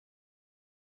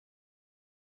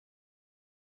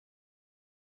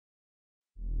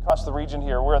across the region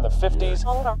here. We're in the 50s.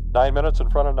 9 minutes in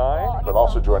front of 9. But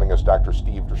also joining us, Dr.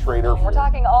 Steve Schrader. We're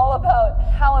talking all about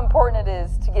how important it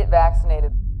is to get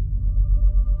vaccinated.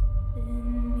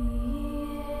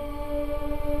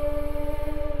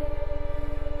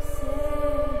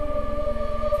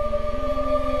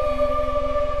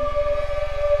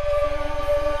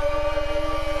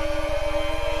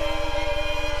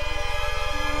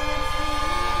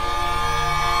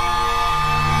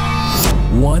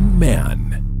 One man,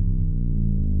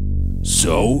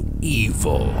 so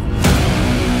evil,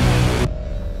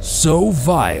 so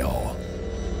vile,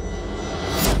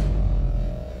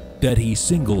 that he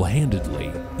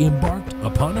single-handedly embarked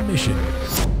upon a mission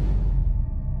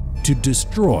to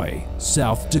destroy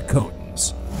South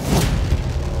Dakotans.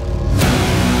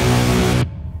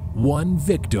 One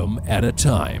victim at a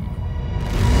time.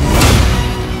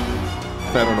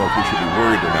 I don't know if we should be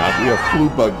worried or not. We have flu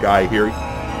bug guy here.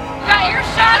 Got your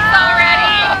shots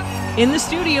already! In the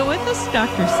studio with us,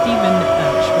 Dr. Stephen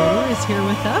Schroeder is here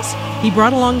with us. He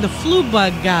brought along the flu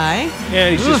bug guy. Yeah,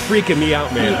 he's just freaking me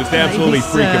out, man. Just absolutely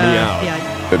freaking me out.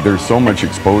 Yeah. There's so much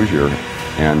exposure,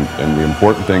 and the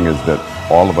important thing is that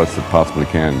all of us that possibly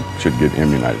can should get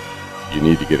immunized. You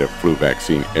need to get a flu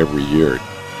vaccine every year.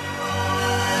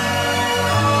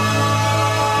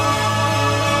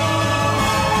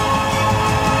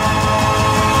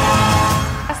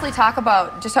 Talk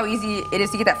about just how easy it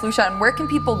is to get that flu shot and where can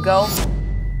people go?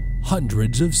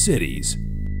 Hundreds of cities.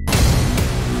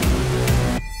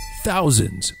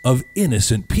 Thousands of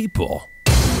innocent people.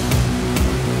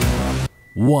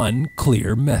 One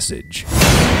clear message.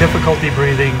 Difficulty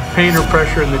breathing, pain or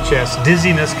pressure in the chest,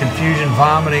 dizziness, confusion,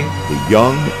 vomiting. The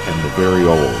young and the very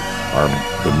old are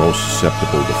the most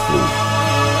susceptible to flu.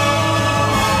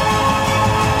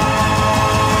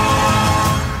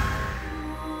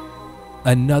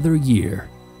 Another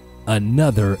year,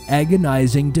 another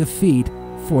agonizing defeat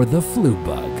for the flu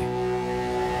bug.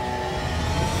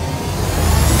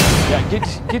 Yeah,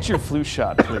 get your flu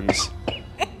shot, please.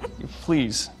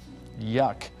 Please.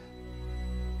 Yuck.